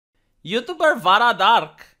YouTuber Vara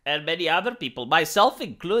Dark and many other people, myself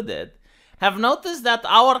included, have noticed that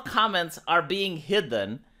our comments are being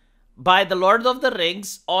hidden by the Lord of the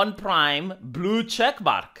Rings on Prime blue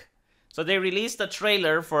checkmark. So they released a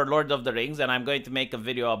trailer for Lord of the Rings, and I'm going to make a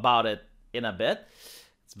video about it in a bit.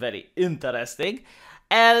 It's very interesting.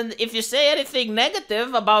 And if you say anything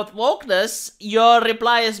negative about wokeness, your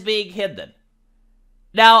reply is being hidden.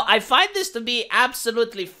 Now, I find this to be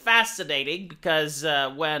absolutely fascinating because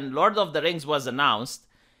when Lord of the Rings was announced,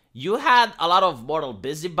 you had a lot of moral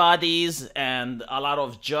busybodies and a lot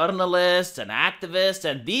of journalists and activists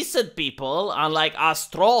and decent people, unlike us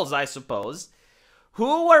trolls, I suppose,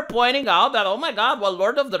 who were pointing out that, oh my god, well,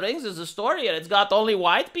 Lord of the Rings is a story and it's got only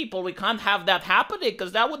white people. We can't have that happening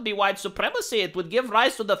because that would be white supremacy. It would give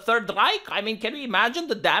rise to the Third Reich. I mean, can you imagine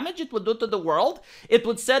the damage it would do to the world? It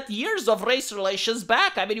would set years of race relations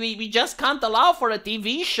back. I mean, we just can't allow for a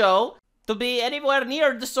TV show to be anywhere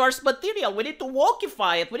near the source material. We need to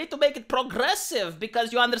wokeify it. We need to make it progressive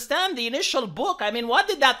because you understand the initial book. I mean, what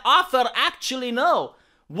did that author actually know?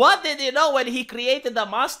 What did he know when he created a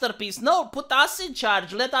masterpiece? No, put us in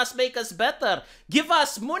charge. Let us make us better. Give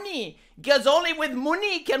us money. Because only with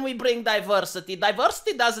money can we bring diversity.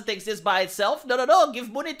 Diversity doesn't exist by itself. No. Give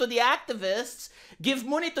money to the activists. Give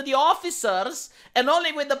money to the officers. And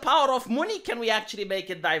only with the power of money can we actually make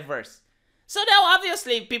it diverse. So now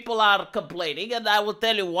obviously people are complaining. And I will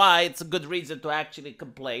tell you why it's a good reason to actually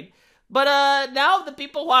complain. But now the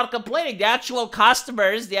people who are complaining, the actual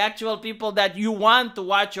customers, the actual people that you want to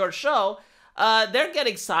watch your show, they're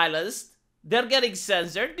getting silenced. They're getting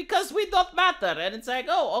censored because we don't matter. And it's like,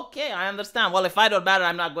 oh, okay, I understand. Well, if I don't matter,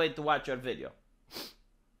 I'm not going to watch your video.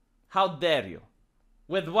 How dare you?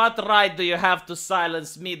 With what right do you have to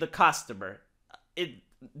silence me, the customer?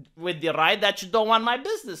 With the right that you don't want my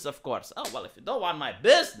business, of course. Oh, well, if you don't want my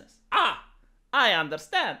business, I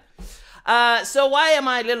understand. So why am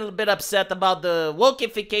I a little bit upset about the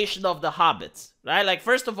wokeification of the hobbits, right? Like,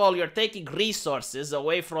 first of all, you're taking resources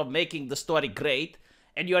away from making the story great,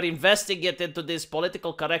 and you're investing it into this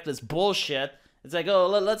political correctness bullshit. It's like, oh,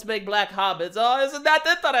 let's make black hobbits. Oh, isn't that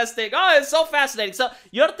interesting? Oh, it's so fascinating. So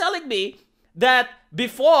you're telling me that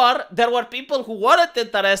before there were people who weren't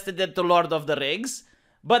interested into Lord of the Rings,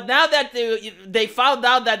 but now that they found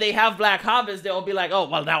out that they have black hobbits, they'll be like, oh,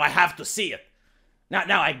 well, now I have to see it.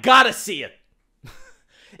 Now I gotta see it.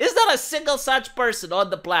 Is there a single such person on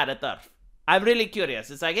the planet Earth? I'm really curious.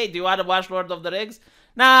 It's like, hey, do you want to watch Lord of the Rings?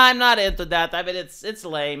 Nah, I'm not into that. I mean, it's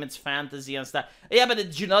lame. It's fantasy and stuff. Yeah, but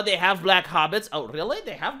did you know they have black hobbits? Oh, really?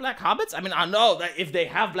 They have black hobbits? I mean, I know that if they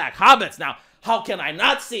have black hobbits, now, how can I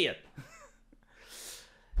not see it?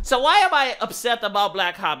 So why am I upset about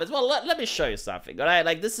black hobbits? Well, let me show you something, all right?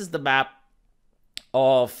 Like, this is the map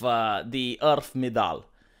of the Earth Midal.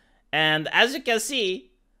 And as you can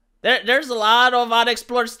see, there's a lot of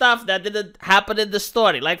unexplored stuff that didn't happen in the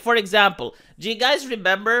story. Like, for example, do you guys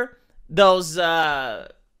remember those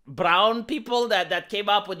brown people that came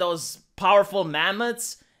up with those powerful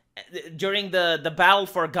mammoths during the battle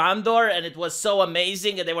for Gondor? And it was so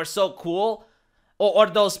amazing and they were so cool. Or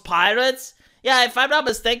those pirates. Yeah, if I'm not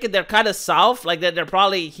mistaken, they're kind of south. Like, they're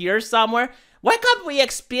probably here somewhere. Why can't we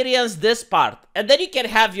experience this part? And then you can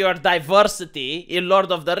have your diversity in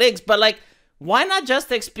Lord of the Rings. But, like, why not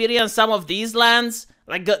just experience some of these lands?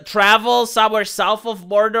 Like, travel somewhere south of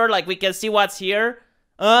Mordor. Like, we can see what's here.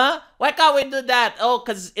 Why can't we do that? Oh,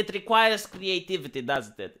 because it requires creativity,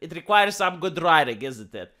 doesn't it? It requires some good writing,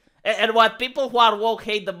 isn't it? And what people who are woke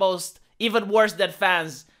hate the most, even worse than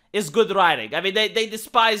fans, is good writing. I mean, they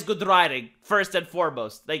despise good writing, first and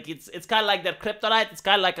foremost. Like, it's kind of like their kryptonite. It's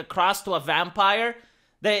kind of like a cross to a vampire.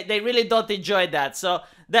 They really don't enjoy that. So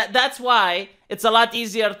that's why it's a lot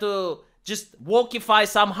easier to just wokeify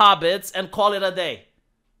some hobbits and call it a day,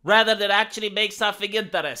 rather than actually make something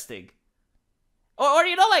interesting. Or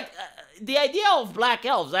you know, like, the idea of black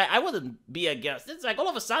elves, I wouldn't be against. It's like all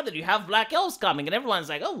of a sudden you have black elves coming and everyone's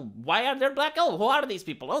like, oh, why are there black elves? Who are these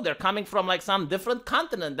people? Oh, they're coming from like some different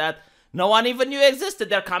continent that no one even knew existed.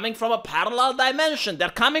 They're coming from a parallel dimension. They're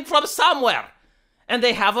coming from somewhere. And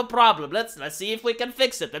they have a problem. Let's see if we can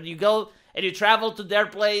fix it. And you go and you travel to their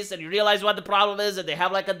place and you realize what the problem is, and they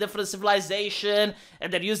have like a different civilization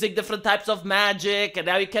and they're using different types of magic, and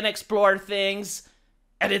now you can explore things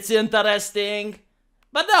and it's interesting.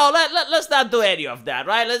 But no, let's not do any of that,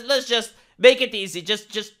 right? Let's just make it easy.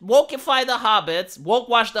 Just wokeify the hobbits,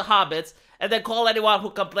 wokewash the hobbits, and then call anyone who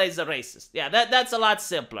complains a racist. Yeah, that's a lot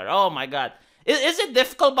simpler. Oh my god. Is it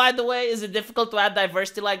difficult, by the way? Is it difficult to add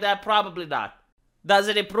diversity like that? Probably not. Does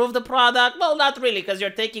it improve the product? Well, not really, because you're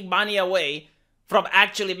taking money away from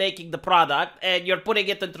actually making the product, and you're putting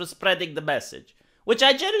it into spreading the message. which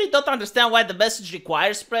I generally don't understand why the message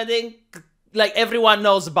requires spreading. Like, everyone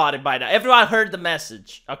knows about it by now. Everyone heard the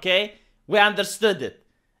message, okay? We understood it.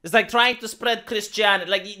 It's like trying to spread Christianity.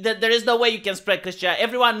 Like, there is no way you can spread Christianity.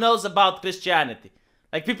 Everyone knows about Christianity.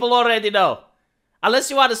 Like, people already know. Unless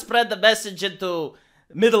you want to spread the message into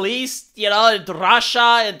Middle East, you know, into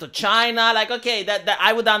Russia, into China. Like, okay, that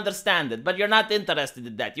I would understand it. But you're not interested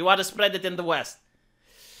in that. You want to spread it in the West.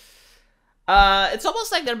 It's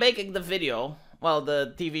almost like they're making the video, well,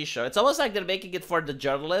 the TV show. It's almost like they're making it for the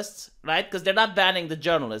journalists, right? Because they're not banning the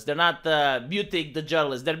journalists. They're not muting the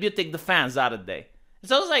journalists. They're muting the fans, aren't they?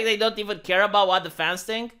 It's almost like they don't even care about what the fans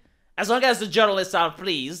think. As long as the journalists are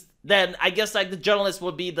pleased, then I guess like the journalists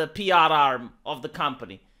will be the PR arm of the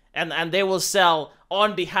company. And they will sell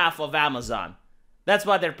on behalf of Amazon. That's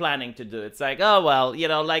what they're planning to do. It's like, oh, well, you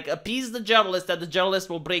know, like appease the journalists and the journalists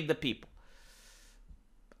will bring the people.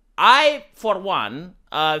 I, for one,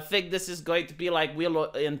 think this is going to be like Wheel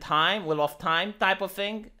of Time type of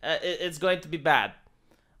thing. It's going to be bad.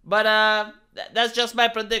 But that's just my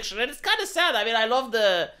prediction. And it's kind of sad. I mean, I love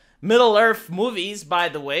the Middle-earth movies, by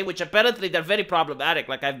the way, which apparently they're very problematic.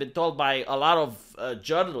 Like, I've been told by a lot of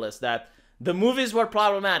journalists that the movies were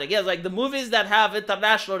problematic. Yes, like the movies that have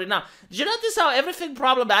international renown. Did you notice how everything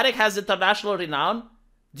problematic has international renown?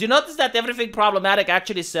 Did you notice that everything problematic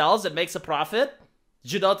actually sells and makes a profit?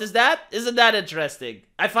 Did you notice that? Isn't that interesting?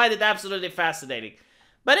 I find it absolutely fascinating.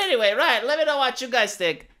 But anyway, right, let me know what you guys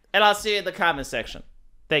think, and I'll see you in the comment section.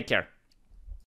 Take care.